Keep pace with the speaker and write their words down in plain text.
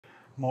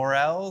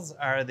Morels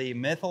are the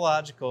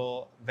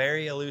mythological,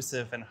 very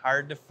elusive and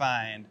hard to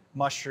find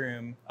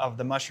mushroom of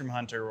the mushroom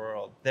hunter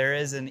world. There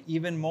is an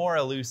even more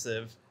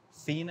elusive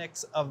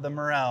phoenix of the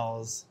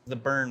morels, the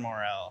burn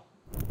morel.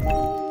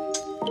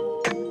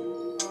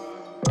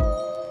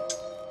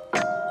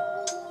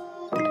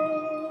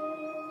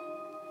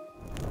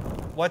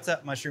 What's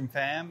up, mushroom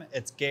fam?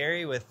 It's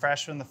Gary with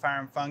Fresh from the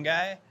Farm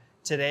Fungi.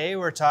 Today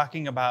we're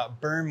talking about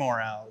burn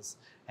morels.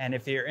 And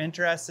if you're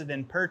interested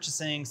in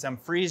purchasing some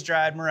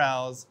freeze-dried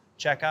morels,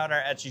 check out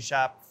our Etsy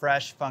shop,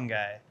 Fresh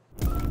Fungi.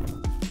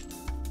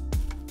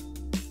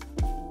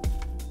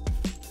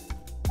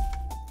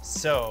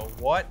 So,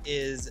 what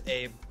is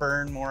a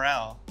burn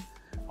morel?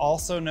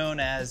 Also known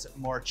as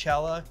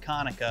Morchella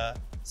conica.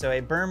 So a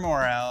burn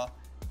morel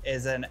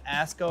is an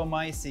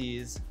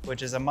ascomyces,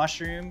 which is a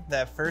mushroom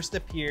that first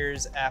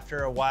appears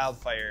after a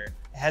wildfire.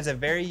 It has a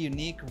very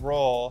unique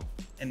role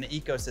in the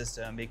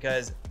ecosystem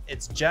because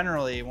it's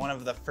generally one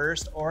of the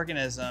first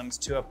organisms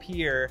to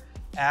appear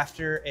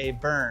after a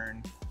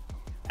burn.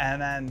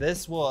 And then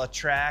this will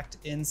attract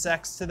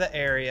insects to the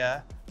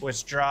area,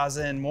 which draws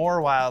in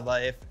more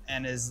wildlife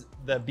and is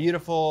the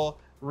beautiful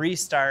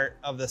restart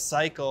of the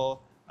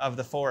cycle of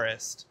the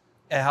forest.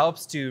 It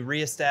helps to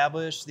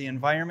reestablish the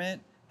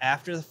environment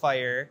after the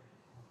fire,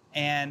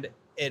 and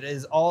it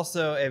is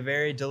also a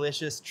very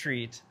delicious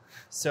treat.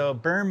 So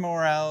burn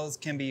morels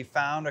can be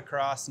found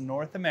across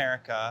North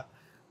America,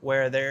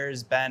 where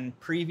there's been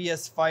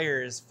previous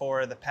fires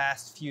for the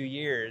past few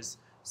years.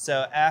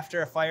 So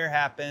after a fire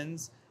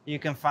happens, you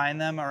can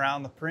find them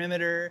around the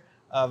perimeter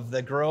of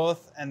the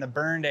growth and the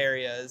burned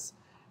areas,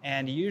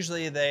 and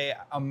usually they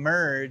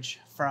emerge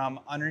from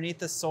underneath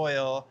the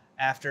soil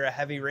after a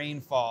heavy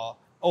rainfall.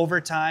 Over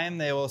time,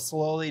 they will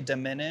slowly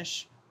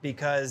diminish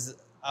because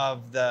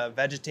of the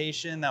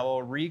vegetation that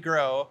will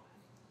regrow,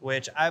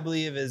 which I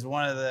believe is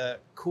one of the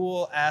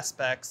cool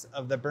aspects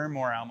of the burn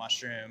morel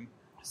mushroom.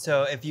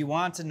 So if you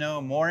want to know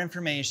more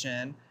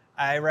information,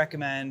 I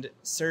recommend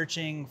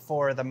searching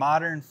for the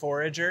Modern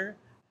Forager.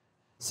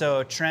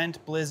 So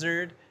Trent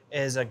Blizzard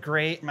is a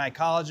great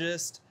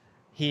mycologist.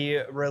 He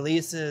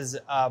releases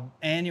an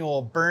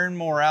annual burn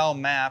morel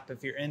map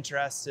if you're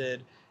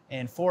interested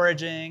in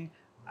foraging.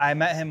 I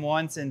met him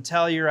once in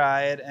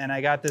Telluride and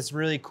I got this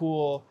really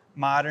cool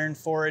Modern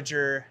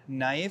Forager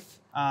knife.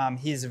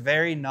 He's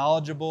very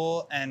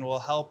knowledgeable and will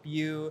help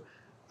you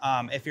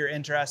if you're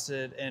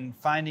interested in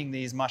finding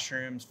these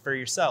mushrooms for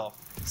yourself.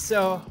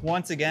 So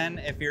once again,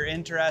 if you're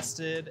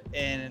interested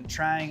in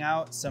trying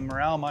out some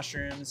morel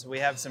mushrooms, we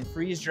have some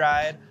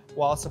freeze-dried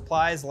while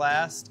supplies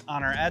last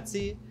on our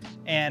Etsy,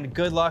 and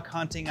good luck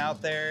hunting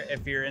out there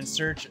if you're in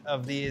search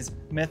of these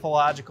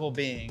mythological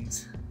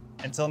beings.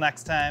 Until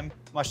next time,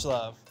 much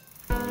love.